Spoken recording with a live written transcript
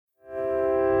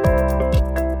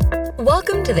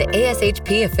to the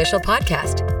ASHP Official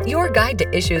Podcast, your guide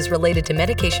to issues related to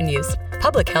medication use,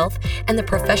 public health, and the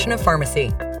profession of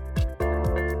pharmacy.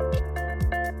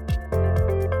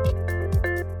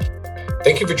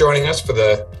 Thank you for joining us for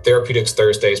the Therapeutics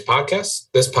Thursdays podcast.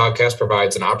 This podcast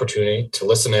provides an opportunity to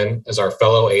listen in as our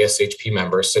fellow ASHP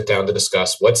members sit down to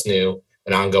discuss what's new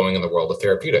and ongoing in the world of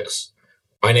therapeutics.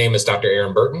 My name is Dr.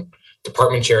 Aaron Burton,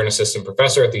 Department Chair and Assistant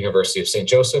Professor at the University of St.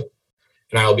 Joseph,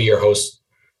 and I will be your host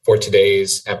for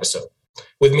today's episode.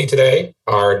 With me today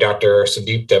are Dr.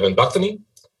 Sandeep Devan-Bhakthani,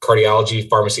 Cardiology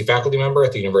Pharmacy Faculty Member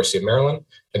at the University of Maryland,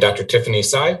 and Dr. Tiffany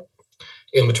Tsai,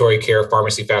 Ambulatory Care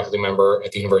Pharmacy Faculty Member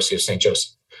at the University of St.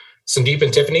 Joseph. Sandeep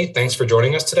and Tiffany, thanks for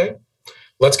joining us today.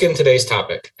 Let's get into today's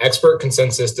topic, Expert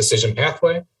Consensus Decision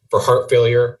Pathway for Heart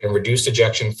Failure and Reduced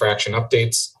Ejection Fraction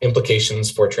Updates,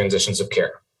 Implications for Transitions of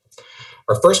Care.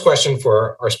 Our first question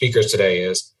for our speakers today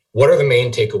is, what are the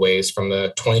main takeaways from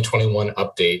the 2021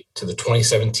 update to the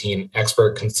 2017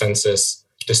 Expert Consensus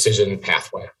Decision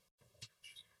Pathway?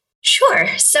 Sure.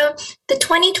 So the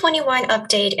 2021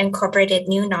 update incorporated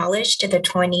new knowledge to the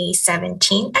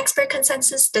 2017 Expert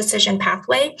Consensus Decision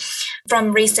Pathway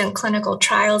from recent clinical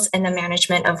trials in the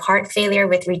management of heart failure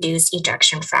with reduced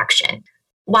ejection fraction.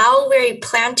 While we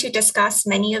plan to discuss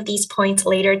many of these points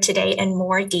later today in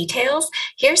more details,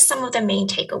 here's some of the main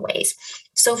takeaways.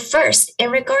 So first, in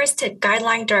regards to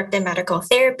guideline-directed medical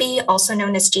therapy, also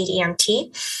known as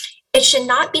GDMT, it should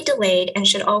not be delayed and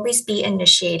should always be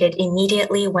initiated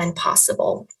immediately when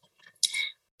possible.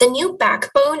 The new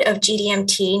backbone of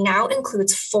GDMT now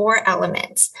includes 4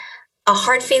 elements: a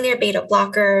heart failure beta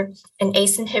blocker, an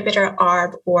ACE inhibitor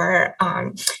ARB or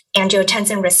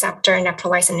angiotensin receptor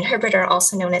neprilysin inhibitor,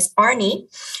 also known as ARNI,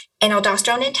 an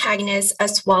aldosterone antagonist,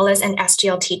 as well as an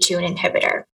SGLT2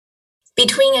 inhibitor.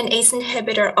 Between an ACE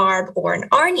inhibitor ARB or an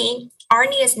ARNI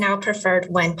is now preferred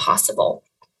when possible.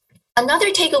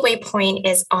 Another takeaway point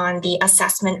is on the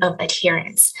assessment of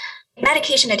adherence.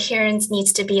 Medication adherence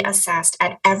needs to be assessed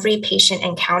at every patient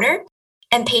encounter,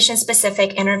 and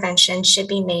patient-specific intervention should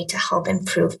be made to help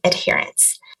improve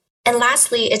adherence. And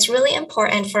lastly, it's really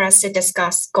important for us to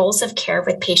discuss goals of care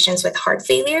with patients with heart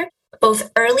failure,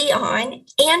 both early on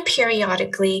and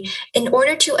periodically, in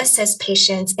order to assist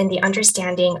patients in the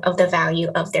understanding of the value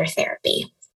of their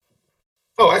therapy.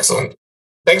 Oh, excellent.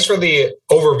 Thanks for the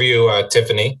overview,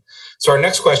 Tiffany. So our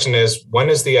next question is, when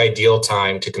is the ideal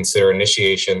time to consider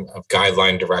initiation of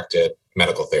guideline-directed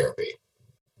medical therapy?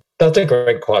 That's a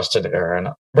great question, Aaron.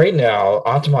 Right now,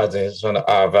 optimization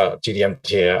of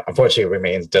GDMT unfortunately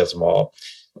remains dismal.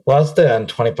 Less than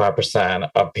 25%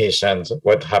 of patients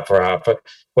with HFrEF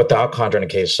without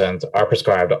contraindications are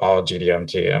prescribed all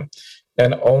GDMT,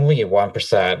 and only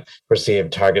 1% receive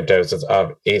target doses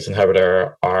of ACE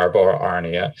inhibitor, ARB or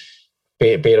ARNI,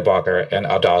 beta blocker, and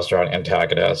aldosterone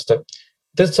antagonist.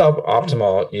 This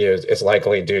suboptimal use is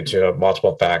likely due to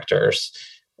multiple factors.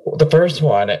 The first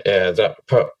one is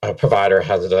provider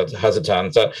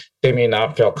hesitance. They may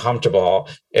not feel comfortable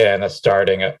in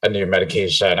starting a new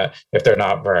medication if they're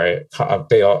not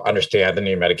they'll understand the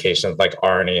new medications like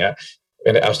ARNI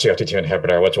and the SGLT2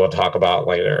 inhibitor, which we'll talk about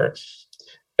later.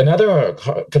 Another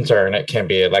concern can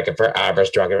be like for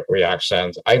adverse drug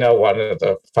reactions. I know one of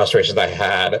the frustrations I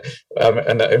had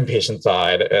on the inpatient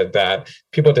side is that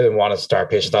people didn't want to start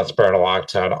patients on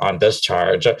spironolactone on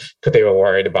discharge because they were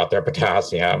worried about their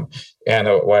potassium and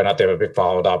whether or not they would be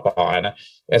followed up on.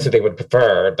 And so they would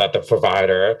prefer that the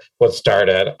provider would start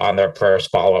it on their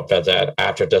first follow-up visit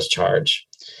after discharge.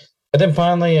 And then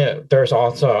finally, there's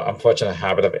also an unfortunate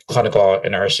habit of clinical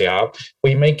inertia.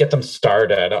 We may get them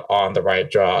started on the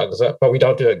right drugs, but we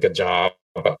don't do a good job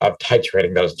of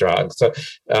titrating those drugs,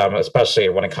 especially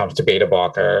when it comes to beta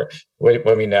blocker,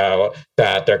 when we know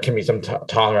that there can be some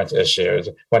tolerance issues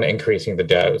when increasing the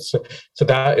dose. So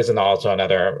that is also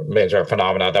another major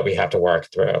phenomena that we have to work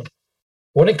through.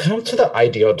 When it comes to the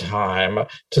ideal time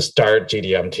to start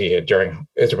GDMT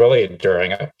is really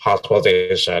during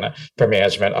hospitalization for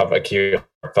management of acute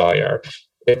heart failure.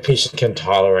 If patients can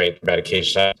tolerate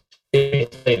medication,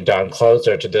 it's done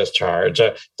closer to discharge.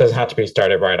 It doesn't have to be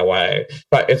started right away.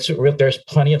 But there's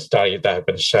plenty of studies that have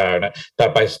been shown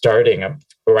that by starting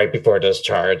right before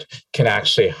discharge can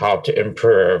actually help to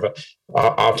improve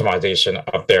optimization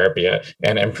of therapy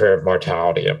and improve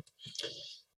mortality.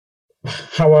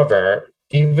 However,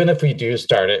 even if we do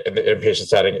start it in the inpatient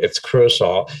setting, it's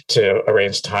crucial to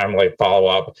arrange timely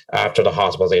follow-up after the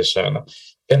hospitalization.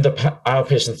 In the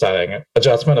outpatient setting,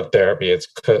 adjustment of therapy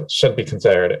should be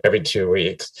considered every 2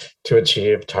 weeks to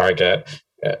achieve target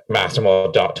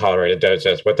maximal tolerated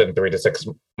doses within 3 to 6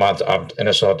 months of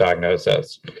initial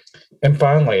diagnosis. And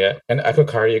finally, an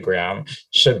echocardiogram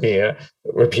should be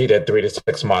repeated 3 to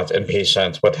 6 months in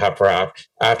patients with HFrEF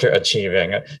after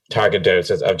achieving target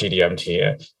doses of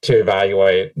GDMT to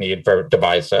evaluate need for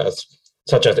devices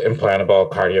such as implantable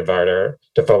cardioverter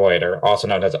defibrillator, also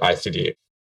known as ICD.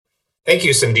 Thank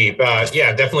you, Sandeep.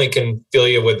 Definitely can feel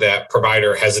you with that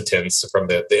provider hesitance from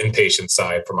the inpatient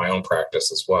side for my own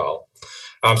practice as well.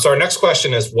 So our next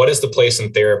question is, what is the place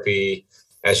in therapy,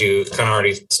 as you kind of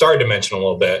already started to mention a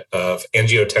little bit, of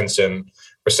angiotensin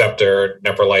receptor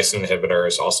neprilysin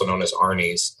inhibitors, also known as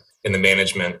ARNIs, in the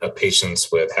management of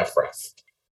patients with HFrEF?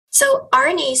 So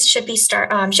ARNIs should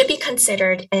be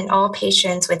considered in all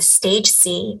patients with stage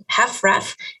C,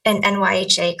 HFrEF, and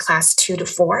NYHA class 2 to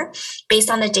 4, based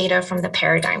on the data from the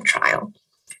Paradigm trial.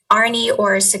 ARNI,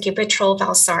 or sacubitril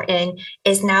valsartan,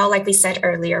 is now, like we said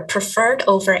earlier, preferred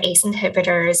over ACE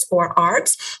inhibitors or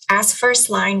ARBs as first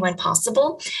line when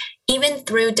possible, even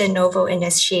through de novo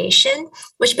initiation,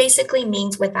 which basically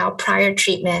means without prior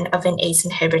treatment of an ACE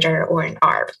inhibitor or an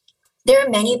ARB. There are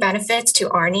many benefits to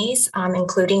ARNIs,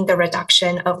 including the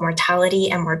reduction of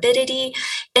mortality and morbidity,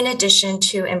 in addition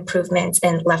to improvements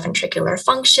in left ventricular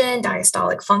function,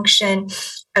 diastolic function,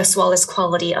 as well as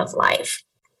quality of life.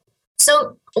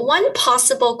 So one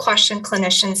possible question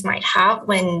clinicians might have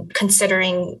when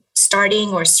considering starting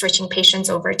or switching patients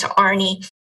over to ARNI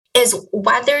is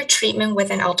whether treatment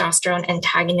with an aldosterone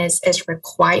antagonist is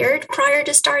required prior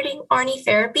to starting ARNI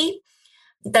therapy.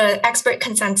 The expert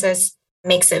consensus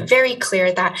makes it very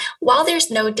clear that while there's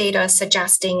no data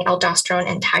suggesting aldosterone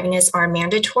antagonists are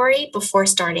mandatory before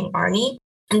starting ARNI,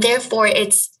 and therefore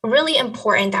it's really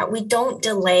important that we don't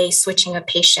delay switching a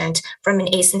patient from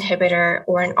an ACE inhibitor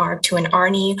or an ARB to an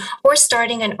ARNI, or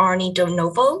starting an ARNI de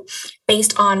novo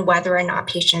based on whether or not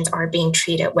patients are being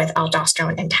treated with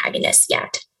aldosterone antagonists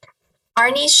yet.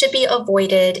 ARNIs should be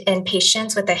avoided in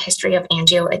patients with a history of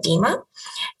angioedema.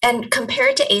 And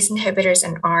compared to ACE inhibitors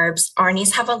and ARBs,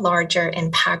 ARNIs have a larger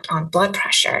impact on blood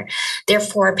pressure.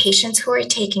 Therefore, patients who are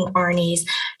taking ARNIs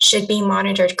should be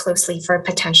monitored closely for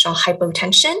potential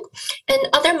hypotension. And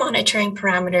other monitoring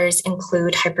parameters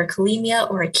include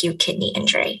hyperkalemia or acute kidney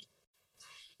injury.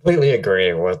 Completely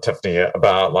agree with Tiffany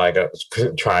about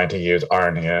trying to use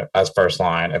ARNI as first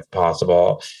line if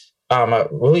possible.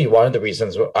 Really, one of the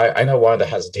reasons I know one of the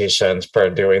hesitations for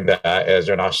doing that is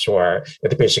you're not sure if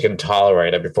the patient can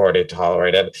tolerate it before they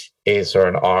tolerated ACE or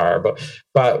an ARB.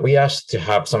 But we actually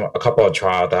have a couple of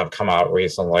trials that have come out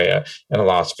recently in the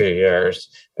last few years.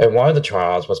 And one of the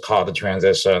trials was called the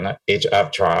Transition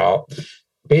HF trial.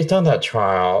 Based on that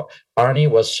trial, ARNI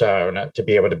was shown to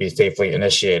be able to be safely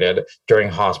initiated during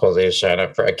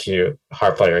hospitalization for acute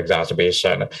heart failure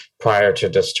exacerbation prior to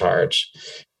discharge.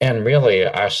 And really,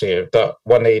 actually,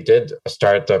 when they did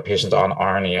start the patients on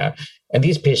ARNI, and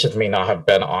these patients may not have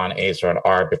been on ACE or an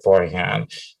ARB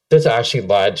beforehand, this actually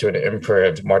led to an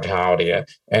improved mortality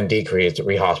and decreased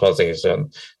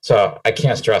rehospitalization. So I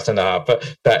can't stress enough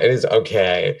that it is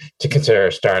okay to consider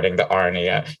starting the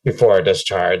ARNI before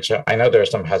discharge. I know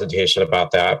there's some hesitation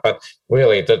about that, but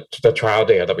really the trial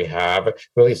data that we have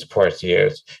really supports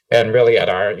use. And really at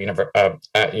our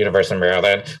at University of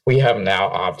Maryland, we have now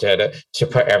opted to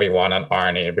put everyone on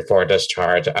ARNI before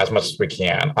discharge as much as we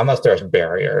can, unless there's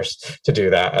barriers to do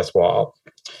that as well.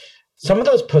 Some of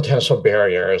those potential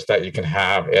barriers that you can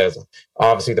have is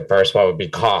obviously the first one would be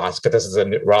cost, because this is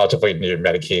a relatively new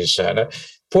medication.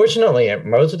 Fortunately,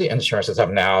 most of the insurances have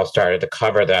now started to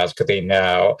cover this because they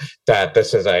know that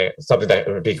this is something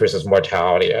that decreases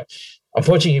mortality.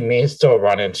 Unfortunately, you may still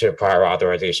run into prior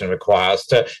authorization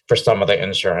requests for some of the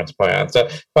insurance plans.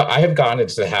 But I have gotten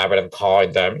into the habit of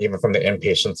calling them even from the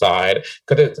inpatient side,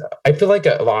 because I feel like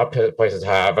a lot of places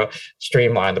have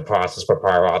streamlined the process for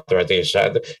prior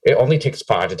authorization. It only takes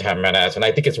 5 to 10 minutes, and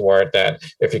I think it's worth it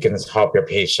if you can help your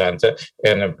patient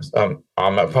in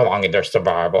prolonging their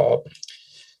survival.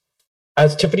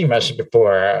 As Tiffany mentioned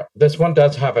before, this one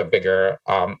does have a bigger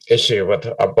issue with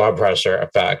a blood pressure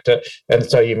effect. And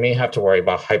so you may have to worry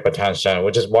about hypotension,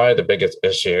 which is one of the biggest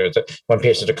issues when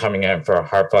patients are coming in for a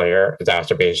heart failure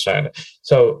exacerbation.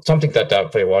 So something that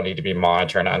definitely will need to be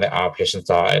monitored on the outpatient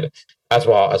side, as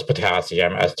well as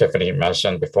potassium, as Tiffany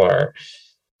mentioned before.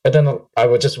 And then I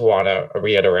would just want to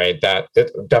reiterate that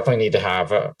it definitely need to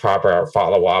have a proper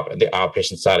follow-up in the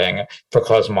outpatient setting for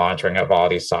close monitoring of all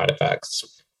these side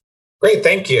effects. Great,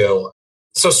 thank you.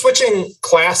 So switching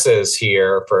classes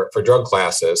here for drug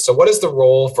classes. So what is the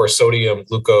role for sodium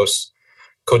glucose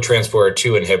cotransporter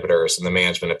 2 inhibitors in the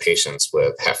management of patients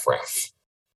with HFrEF?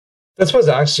 This was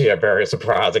actually a very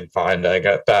surprising finding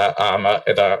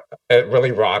that it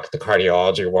really rocked the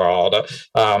cardiology world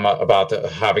about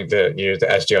having to use the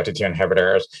SGLT2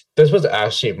 inhibitors. This was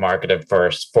actually marketed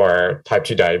first for type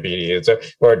 2 diabetes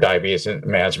or diabetes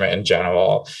management in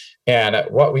general. And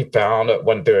what we found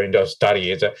when doing those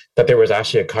studies, that there was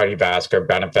actually a cardiovascular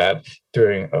benefit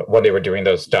when they were doing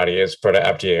those studies for the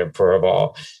FDA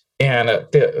approval. And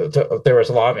there was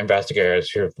a lot of investigators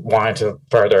who wanted to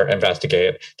further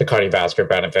investigate the cardiovascular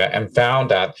benefit and found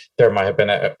that there might have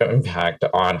been an impact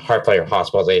on heart failure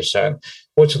hospitalization,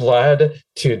 which led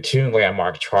to 2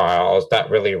 landmark trials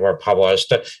that really were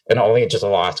published in only just the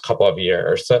last couple of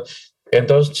years. And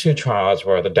those 2 trials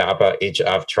were the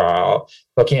DAPA-HF trial,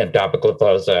 looking at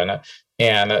dapagliflozin,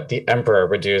 and the EMPEROR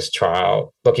Reduced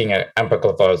trial, looking at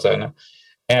empagliflozin.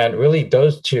 And really,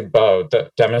 those 2 both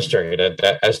demonstrated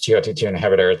that SGLT2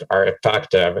 inhibitors are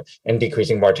effective in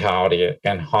decreasing mortality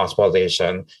and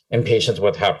hospitalization in patients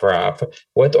with HFrEF,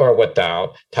 with or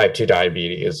without type 2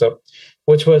 diabetes,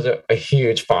 which was a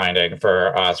huge finding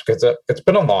for us because it's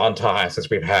been a long time since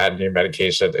we've had new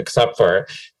medications, except for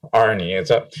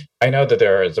ARNIs. I know that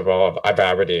there is a role of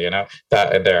ivabradine,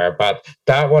 that in there, but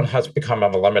that one has become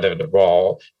of a limited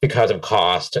role because of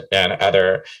cost and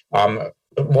other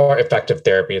more effective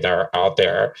therapy that are out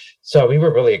there. So we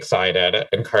were really excited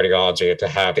in cardiology to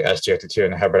have the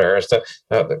SGLT2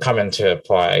 inhibitors come into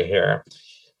play here.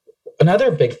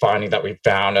 Another big finding that we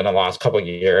found in the last couple of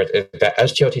years is that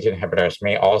SGLT2 inhibitors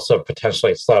may also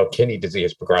potentially slow kidney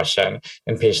disease progression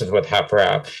in patients with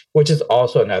HFrEF, which is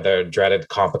also another dreaded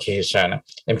complication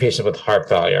in patients with heart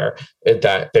failure, is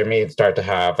that they may start to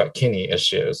have kidney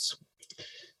issues.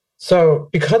 So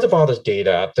because of all this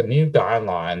data, the new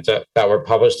guidelines that were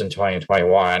published in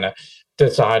 2021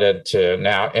 decided to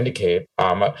now indicate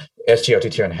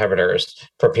SGLT2 inhibitors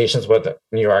for patients with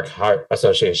New York Heart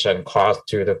Association class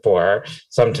 2 to 4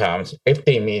 symptoms if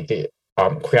they meet the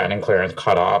creatinine clearance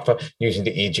cutoff using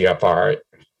the eGFR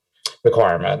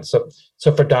requirements.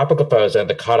 So for dapagliflozin,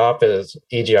 the cutoff is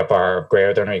eGFR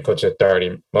greater than or equal to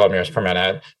 30 millimeters per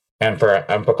minute. And for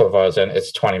empagliflozin,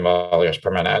 it's 20 milliliters per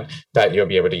minute that you'll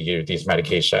be able to use these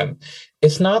medications.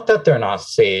 It's not that they're not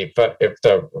safe, but if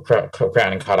the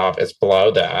creatinine cutoff is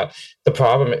below that, the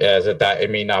problem is that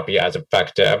it may not be as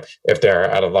effective if they're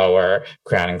at a lower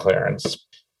creatinine clearance.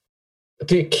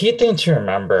 The key thing to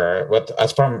remember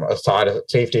as from a side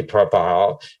safety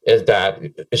profile is that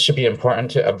it should be important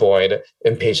to avoid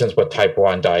in patients with type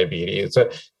 1 diabetes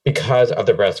because of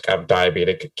the risk of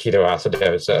diabetic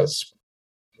ketoacidosis.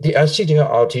 The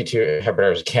SGLT2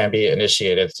 inhibitors can be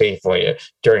initiated safely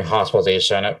during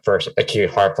hospitalization for acute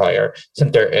heart failure,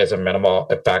 since there is a minimal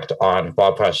effect on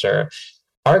blood pressure.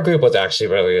 Our group was actually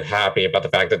really happy about the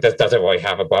fact that this doesn't really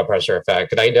have a blood pressure effect.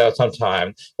 Because I know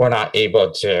sometimes we're not able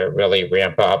to really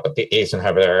ramp up the ACE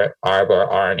inhibitor, ARB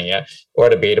or ARNI, or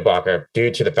the beta blocker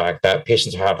due to the fact that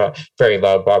patients have a very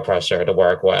low blood pressure to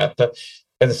work with.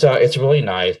 And so it's really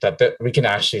nice that we can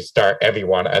actually start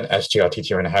everyone an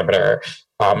SGLT2 inhibitor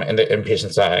in the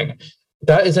inpatient setting.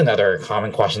 That is another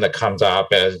common question that comes up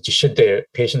is, should the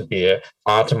patients be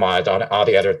optimized on all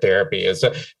the other therapies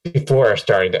before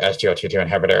starting the SGLT2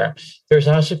 inhibitor? There's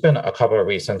actually been a couple of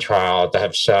recent trials that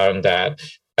have shown that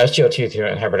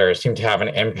SGLT2 inhibitors seem to have an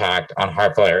impact on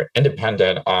heart failure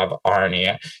independent of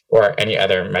ARNI or any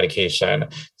other medication.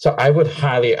 So I would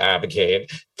highly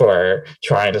advocate for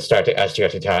trying to start the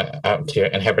SGLT2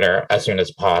 inhibitor as soon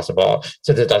as possible,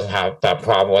 since it doesn't have that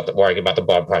problem with worrying about the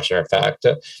blood pressure effect.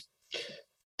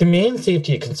 The main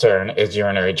safety concern is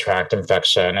urinary tract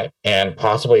infection and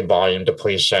possibly volume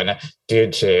depletion due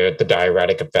to the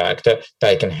diuretic effect that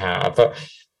it can have.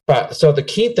 But so the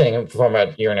key thing from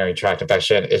a urinary tract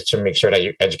infection is to make sure that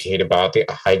you educate about the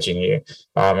hygiene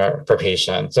for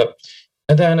patients.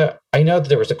 And then I know that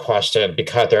there was a question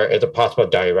because there is a possible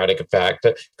diuretic effect,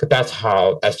 because that's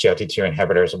how SGLT2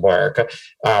 inhibitors work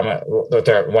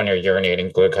when you're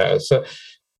urinating glucose.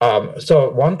 So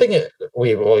one thing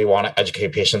we really want to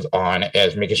educate patients on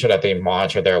is making sure that they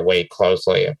monitor their weight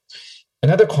closely.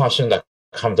 Another question that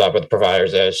comes up with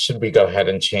providers is, should we go ahead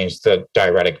and change the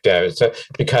diuretic dose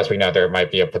because we know there might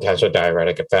be a potential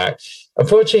diuretic effect?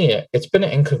 Unfortunately, it's been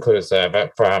inconclusive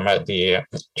from the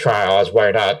trials where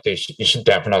or not you should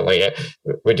definitely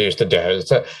reduce the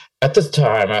dose. At this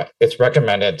time, it's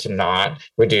recommended to not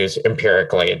reduce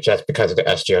empirically just because of the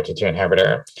SGLT2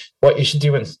 inhibitor. What you should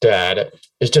do instead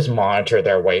is just monitor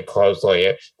their weight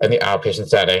closely in the outpatient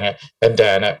setting, and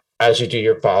then as you do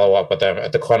your follow-up with them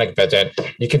at the clinic visit,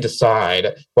 you can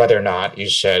decide whether or not you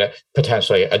should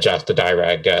potentially adjust the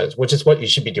diuretic dose, which is what you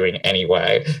should be doing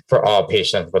anyway for all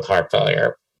patients with heart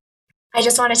failure. I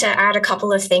just wanted to add a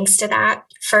couple of things to that.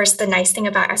 First, the nice thing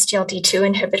about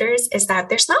SGLT2 inhibitors is that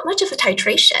there's not much of a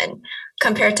titration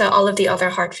compared to all of the other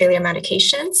heart failure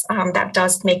medications. That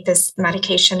does make this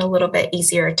medication a little bit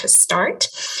easier to start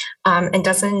and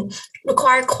doesn't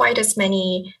require quite as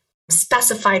many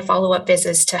specified follow-up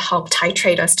visits to help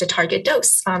titrate us to target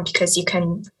dose because you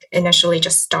can initially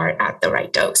just start at the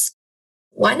right dose.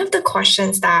 One of the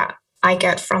questions that I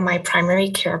get from my primary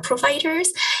care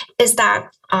providers is that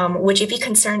would you be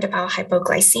concerned about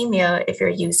hypoglycemia if you're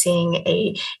using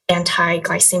a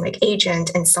anti-glycemic agent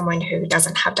in someone who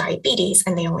doesn't have diabetes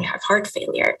and they only have heart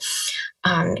failure?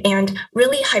 And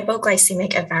really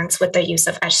hypoglycemic events with the use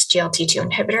of SGLT2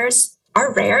 inhibitors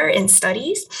are rare in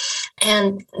studies.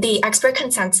 And the expert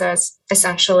consensus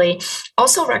essentially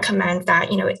also recommend that,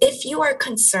 if you are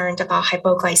concerned about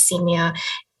hypoglycemia,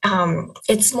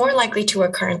 it's more likely to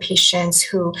occur in patients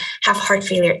who have heart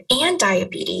failure and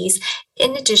diabetes,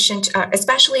 in addition to,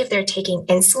 especially if they're taking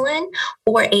insulin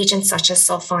or agents such as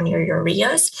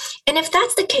sulfonylureas. And if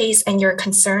that's the case and you're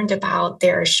concerned about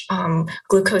their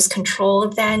glucose control,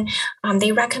 then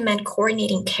they recommend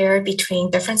coordinating care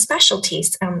between different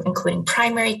specialties, including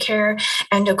primary care,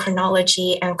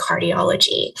 endocrinology, and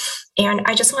cardiology. And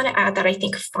I just want to add that I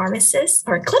think pharmacists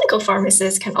or clinical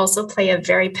pharmacists can also play a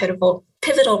very pivotal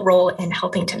role in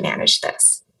helping to manage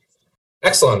this.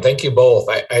 Excellent. Thank you both.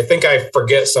 I think I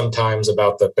forget sometimes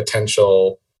about the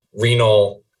potential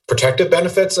renal protective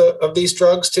benefits of these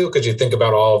drugs too, because you think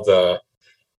about all of the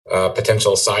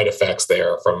potential side effects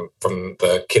there from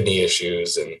the kidney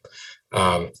issues. And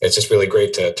it's just really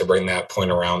great to bring that point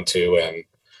around too,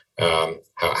 and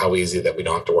how easy that we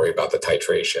don't have to worry about the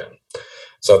titration.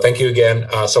 So thank you again.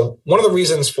 So one of the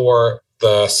reasons for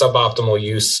the suboptimal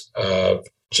use of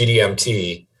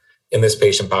GDMT in this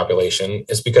patient population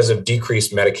is because of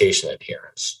decreased medication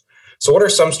adherence. So what are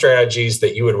some strategies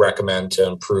that you would recommend to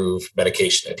improve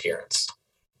medication adherence?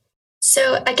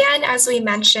 So again, as we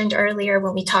mentioned earlier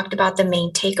when we talked about the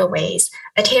main takeaways,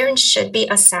 adherence should be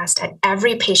assessed at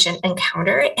every patient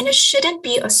encounter, and it shouldn't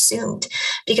be assumed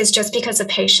because just because a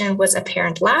patient was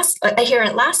adherent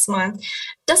last month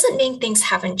doesn't mean things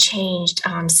haven't changed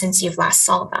since you've last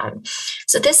saw them.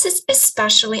 So this is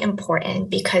especially important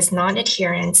because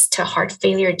non-adherence to heart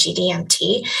failure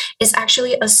GDMT is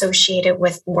actually associated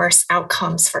with worse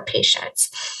outcomes for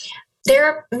patients. There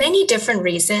are many different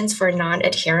reasons for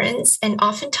non-adherence, and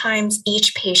oftentimes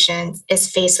each patient is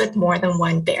faced with more than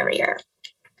one barrier.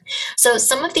 So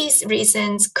some of these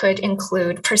reasons could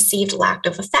include perceived lack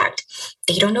of effect.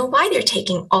 They don't know why they're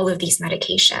taking all of these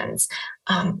medications,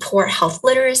 poor health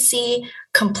literacy,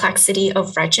 complexity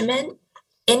of regimen,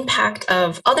 impact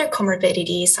of other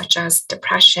comorbidities such as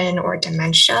depression or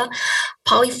dementia,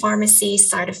 polypharmacy,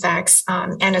 side effects,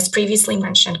 and as previously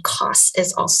mentioned, cost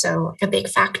is also a big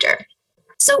factor.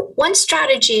 So one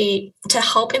strategy to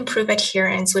help improve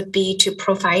adherence would be to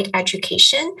provide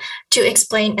education to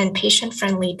explain in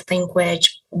patient-friendly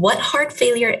language what heart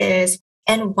failure is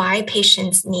and why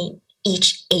patients need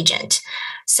each agent.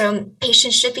 So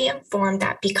patients should be informed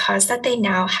that because that they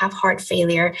now have heart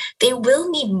failure, they will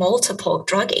need multiple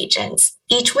drug agents,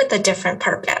 each with a different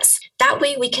purpose. That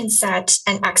way we can set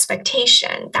an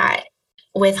expectation that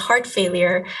with heart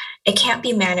failure, it can't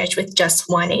be managed with just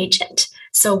one agent.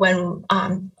 So when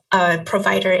a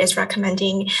provider is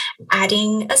recommending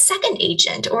adding a second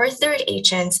agent or a third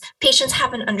agent, patients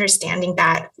have an understanding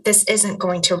that this isn't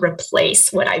going to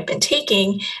replace what I've been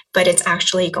taking, but it's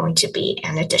actually going to be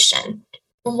an addition.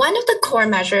 One of the core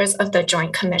measures of the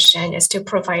Joint Commission is to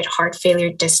provide heart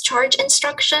failure discharge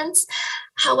instructions.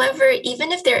 However,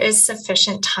 even if there is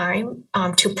sufficient time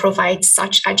to provide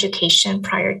such education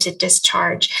prior to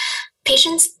discharge,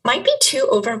 patients might be too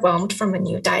overwhelmed from a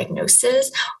new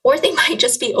diagnosis, or they might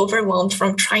just be overwhelmed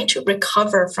from trying to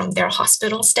recover from their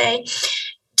hospital stay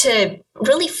to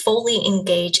really fully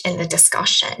engage in the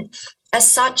discussion. As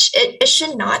such, it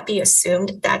should not be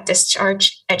assumed that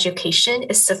discharge education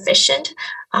is sufficient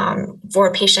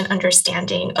for patient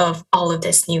understanding of all of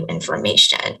this new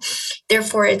information.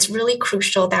 Therefore, it's really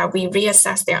crucial that we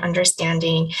reassess their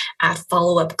understanding at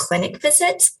follow-up clinic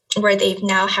visits, where they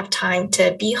now have time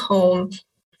to be home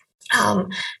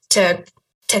to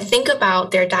think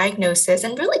about their diagnosis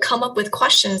and really come up with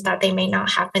questions that they may not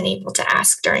have been able to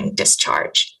ask during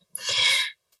discharge.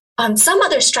 Some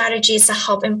other strategies to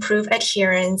help improve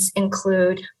adherence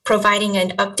include providing an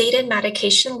updated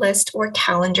medication list or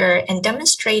calendar and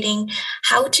demonstrating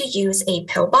how to use a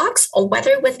pill box, or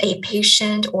whether with a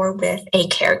patient or with a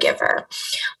caregiver.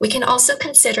 We can also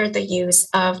consider the use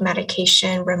of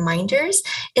medication reminders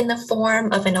in the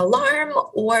form of an alarm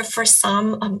or for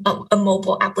some a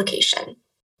mobile application.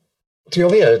 The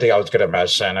only other thing I was going to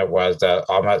mention was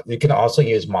that you can also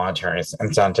use monetary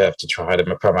incentive to try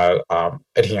to promote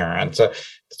adherence.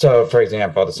 So, for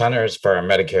example, the Centers for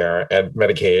Medicare and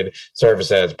Medicaid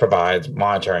Services provides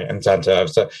monetary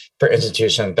incentives for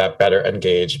institutions that better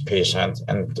engage patients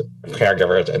and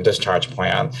caregivers in discharge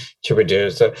plans to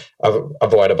reduce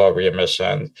avoidable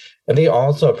readmissions. And they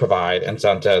also provide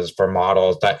incentives for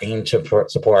models that aim to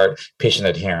support patient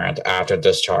adherence after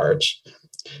discharge.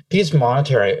 These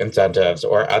monetary incentives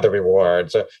or other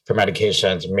rewards for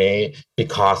medications may be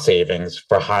cost savings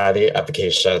for highly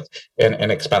efficacious and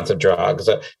inexpensive drugs,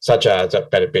 such as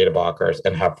beta blockers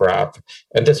and HFrEF,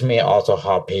 and this may also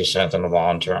help patients in the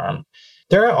long term.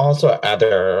 There are also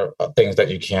other things that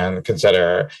you can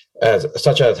consider,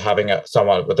 such as having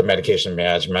someone with the medication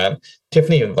management.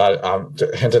 Tiffany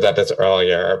hinted at this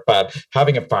earlier, but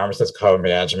having a pharmacist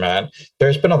co-management,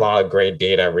 there's been a lot of great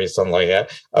data recently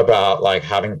about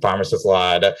having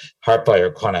pharmacist-led heart failure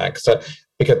clinics,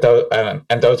 because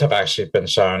those have actually been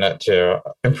shown to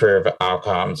improve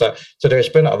outcomes. So there's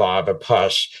been a lot of a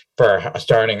push for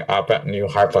starting up new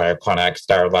heart failure clinics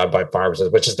that are led by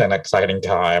pharmacists, which is an exciting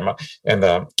time in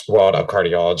the world of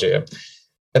cardiology.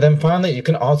 And then finally, you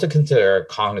can also consider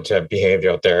cognitive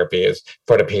behavioral therapies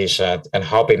for the patient and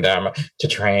helping them to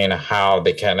train how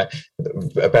they can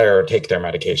better take their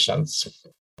medications.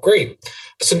 Great.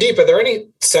 Sandeep, are there any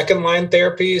second-line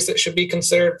therapies that should be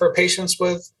considered for patients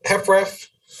with HFrEF?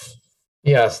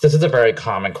 Yes, this is a very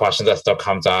common question that still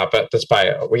comes up. But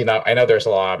despite, I know there's a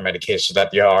lot of medication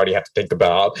that you already have to think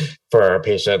about for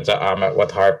patients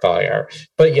with heart failure.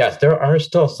 But yes, there are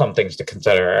still some things to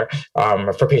consider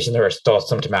for patients who are still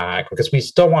symptomatic, because we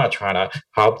still want to try to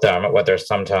help them with their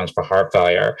symptoms for heart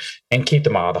failure and keep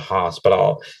them out of the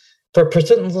hospital. For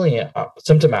persistently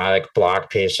symptomatic Block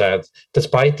patients,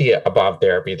 despite the above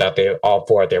therapy all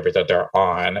four therapies that they're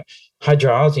on,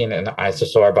 hydralazine and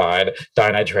isosorbide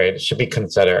dinitrate should be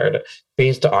considered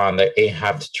based on the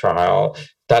AHEFT trial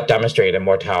that demonstrated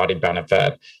mortality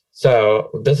benefit. So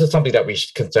this is something that we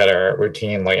should consider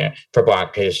routinely for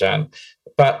Block patients.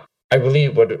 But I really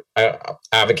would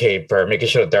advocate for making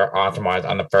sure that they're optimized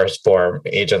on the first four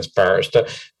agents first,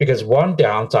 because one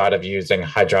downside of using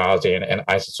hydralazine and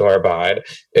isosorbide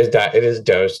is that it is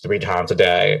dosed 3 times a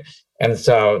day. And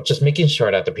so just making sure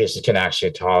that the patients can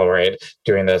actually tolerate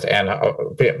doing this and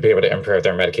be able to improve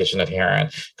their medication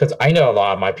adherence. Because I know a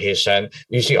lot of my patients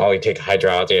usually only take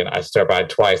hydralazine and isosorbide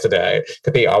twice a day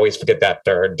because they always forget that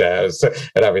third dose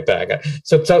and everything.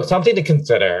 So something to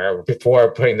consider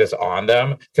before putting this on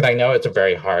them, because I know it's a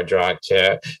very hard drug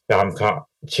to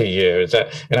use. And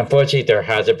unfortunately, there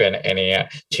hasn't been any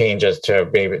changes to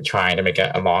maybe trying to make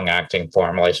a long-acting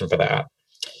formulation for that.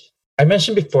 I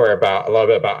mentioned before a little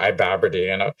bit about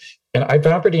ivabradine, and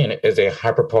ivabradine is a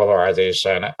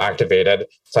hyperpolarization activated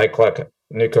cyclic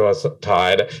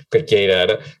nucleotide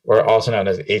gated, or also known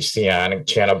as HCN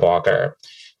channel blocker.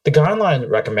 The guidelines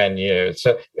recommend use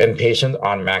in patients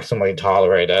on maximally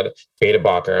tolerated beta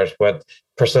blockers with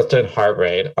persistent heart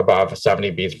rate above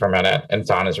 70 beats per minute and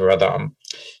sinus rhythm.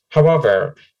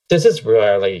 However, this is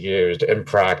rarely used in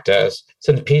practice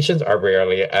since patients are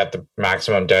rarely at the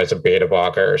maximum dose of beta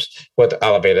blockers with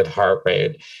elevated heart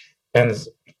rate. And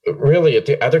really,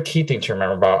 the other key thing to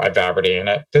remember about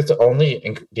ivabradine, this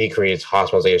only decreased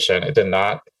hospitalization. It did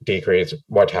not decrease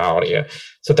mortality.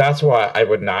 So that's why I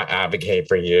would not advocate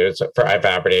for use for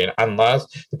ivabradine unless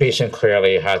the patient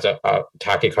clearly has a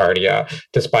tachycardia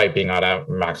despite being on a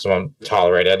maximum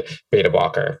tolerated beta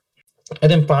blocker. And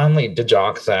then finally,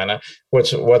 digoxin,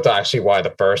 which was actually one of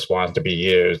the first ones to be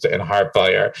used in heart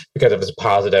failure because of its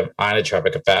positive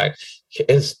inotropic effect.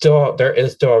 There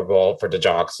is still a role for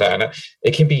digoxin.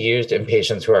 It can be used in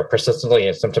patients who are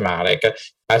persistently symptomatic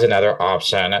as another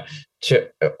option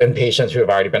in patients who have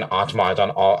already been optimized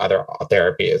on all other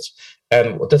therapies.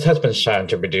 And this has been shown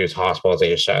to reduce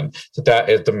hospitalization. So that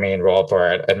is the main role for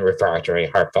it in refractory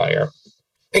heart failure.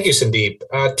 Thank you, Sandeep.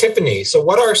 Tiffany, so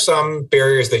what are some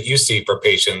barriers that you see for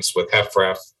patients with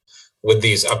HFrEF with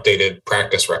these updated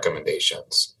practice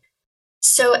recommendations?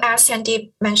 So as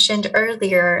Sandeep mentioned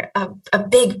earlier, a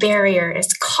big barrier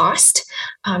is cost,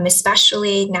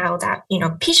 especially now that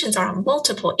patients are on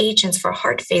multiple agents for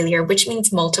heart failure, which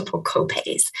means multiple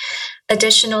copays.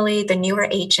 Additionally, the newer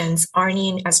agents, ARNI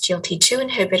and SGLT2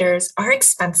 inhibitors, are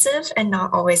expensive and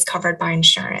not always covered by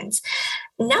insurance.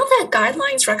 Now that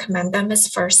guidelines recommend them as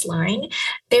first line,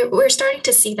 we're starting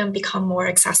to see them become more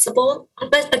accessible.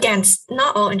 But again,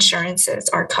 not all insurances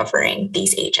are covering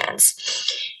these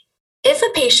agents. If a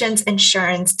patient's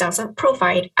insurance doesn't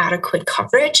provide adequate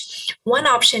coverage, one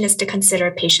option is to consider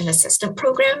patient assistance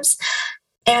programs.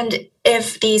 And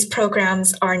if these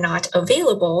programs are not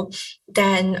available,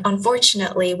 then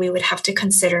unfortunately, we would have to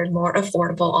consider more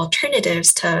affordable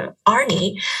alternatives to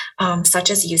ARNI,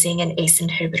 such as using an ACE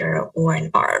inhibitor or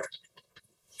an ARB.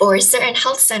 For certain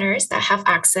health centers that have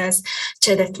access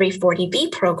to the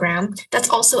 340B program, that's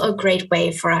also a great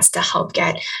way for us to help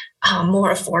get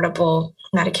more affordable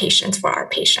medications for our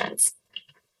patients.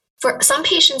 For some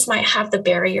patients might have the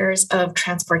barriers of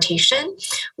transportation.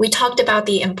 We talked about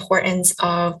the importance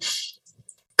of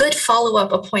good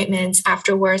follow-up appointments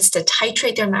afterwards to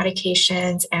titrate their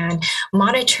medications and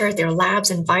monitor their labs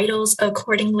and vitals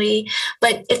accordingly.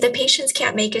 But if the patients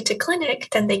can't make it to clinic,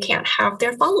 then they can't have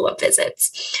their follow-up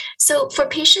visits. So for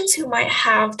patients who might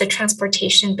have the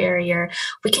transportation barrier,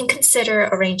 we can consider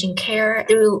arranging care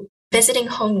through visiting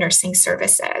home nursing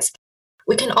services.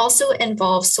 We can also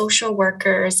involve social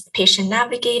workers, patient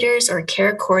navigators, or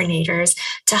care coordinators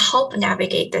to help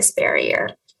navigate this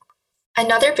barrier.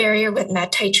 Another barrier with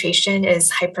med titration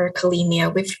is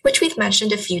hyperkalemia, which we've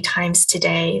mentioned a few times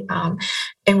today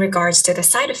in regards to the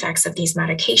side effects of these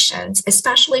medications,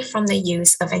 especially from the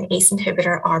use of an ACE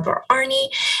inhibitor, ARB, or ARNI,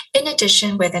 in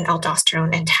addition with an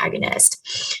aldosterone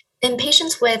antagonist. In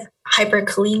patients with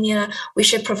hyperkalemia, we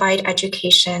should provide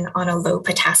education on a low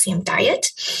potassium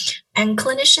diet. And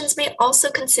clinicians may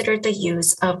also consider the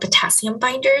use of potassium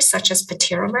binders, such as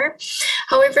patiromer.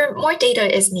 However, more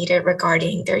data is needed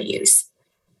regarding their use.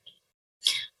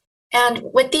 And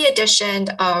with the addition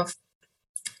of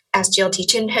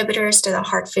SGLT2 inhibitors to the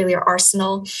heart failure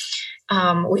arsenal,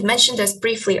 we mentioned this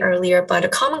briefly earlier, but a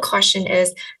common question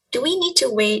is, do we need to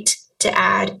wait to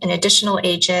add an additional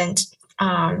agent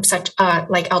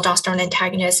like aldosterone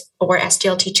antagonists or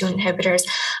SGLT2 inhibitors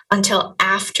until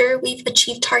after we've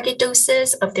achieved target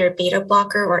doses of their beta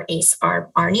blocker or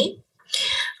ACE/ARB ARNI?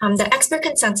 The expert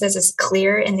consensus is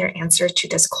clear in their answer to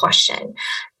this question.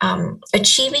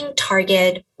 Achieving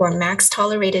target or max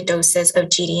tolerated doses of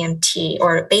GDMT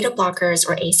or beta blockers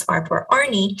or ACE/ARB or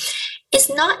ARNI is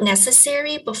not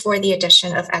necessary before the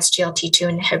addition of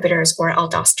SGLT2 inhibitors or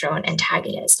aldosterone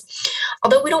antagonists.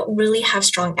 Although we don't really have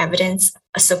strong evidence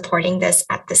supporting this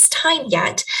at this time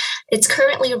yet, it's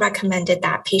currently recommended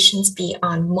that patients be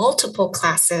on multiple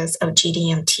classes of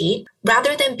GDMT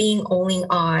rather than being only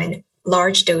on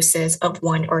large doses of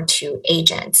one or two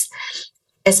agents,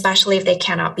 especially if they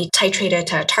cannot be titrated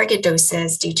to target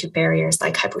doses due to barriers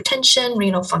like hypotension,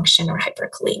 renal function, or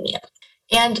hyperkalemia.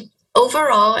 And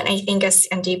overall, and I think as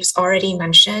Sandeep's already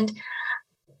mentioned,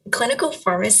 clinical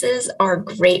pharmacists are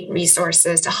great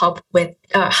resources to help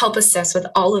assist with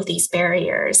all of these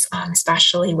barriers,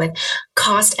 especially with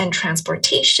cost and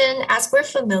transportation, as we're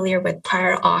familiar with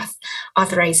prior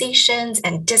authorizations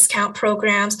and discount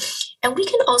programs. And we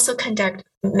can also conduct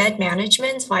med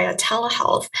management via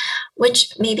telehealth,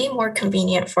 which may be more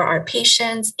convenient for our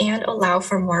patients and allow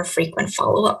for more frequent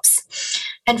follow-ups.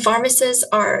 And pharmacists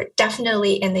are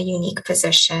definitely in the unique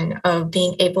position of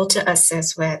being able to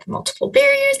assist with multiple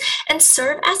barriers and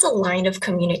serve as a line of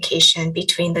communication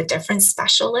between the different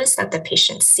specialists that the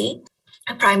patients see,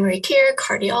 primary care,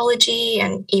 cardiology,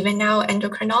 and even now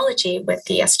endocrinology with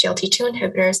the SGLT2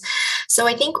 inhibitors. So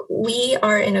I think we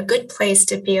are in a good place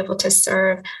to be able to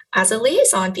serve as a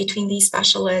liaison between these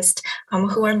specialists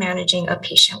who are managing a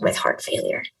patient with heart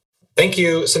failure. Thank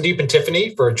you, Sandeep and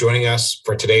Tiffany, for joining us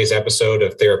for today's episode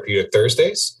of Therapeutic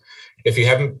Thursdays. If you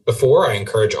haven't before, I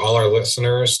encourage all our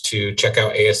listeners to check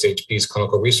out ASHP's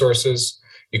clinical resources.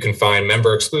 You can find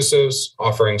member exclusives,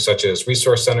 offerings such as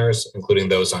resource centers, including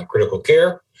those on critical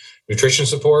care, nutrition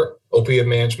support, opioid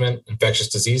management, infectious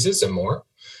diseases, and more.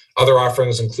 Other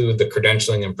offerings include the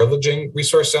Credentialing and Privileging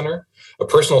Resource Center, a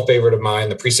personal favorite of mine,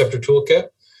 the Preceptor Toolkit,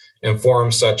 and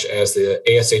forums such as the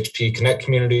ASHP Connect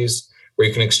communities, where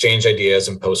you can exchange ideas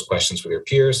and post questions with your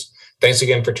peers. Thanks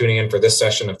again for tuning in for this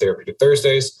session of Therapeutic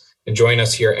Thursdays, and join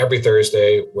us here every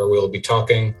Thursday where we'll be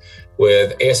talking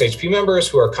with ASHP members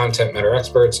who are content matter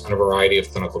experts on a variety of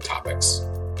clinical topics.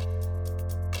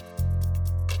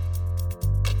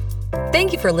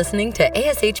 Thank you for listening to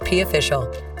ASHP Official,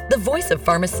 the voice of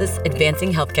pharmacists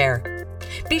advancing healthcare.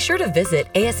 Be sure to visit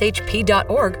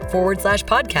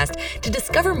ashp.org/podcast to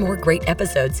discover more great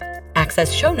episodes,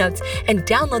 access show notes, and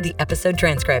download the episode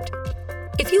transcript.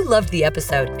 If you loved the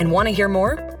episode and want to hear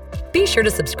more, be sure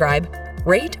to subscribe,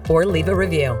 rate, or leave a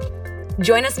review.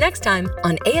 Join us next time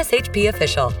on ASHP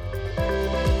Official.